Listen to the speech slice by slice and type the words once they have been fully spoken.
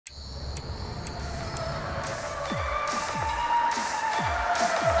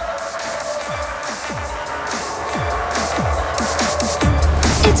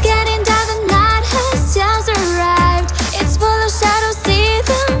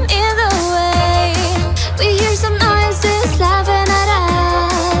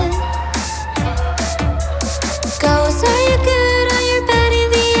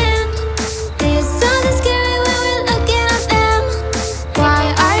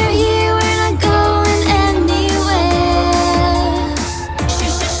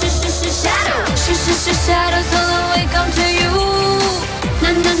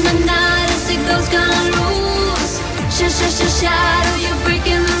Shadow, you're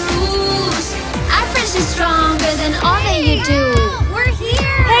breaking the rules. Our friendship's stronger than all that you do. We're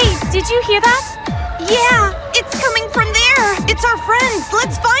here! Hey, did you hear that? Yeah, it's coming from there. It's our friends.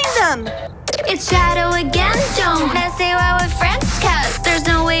 Let's find them. It's Shadow again. Don't mess around with friends, cause there's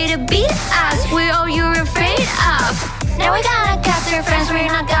no way to beat us. We're all you're afraid of. Now we got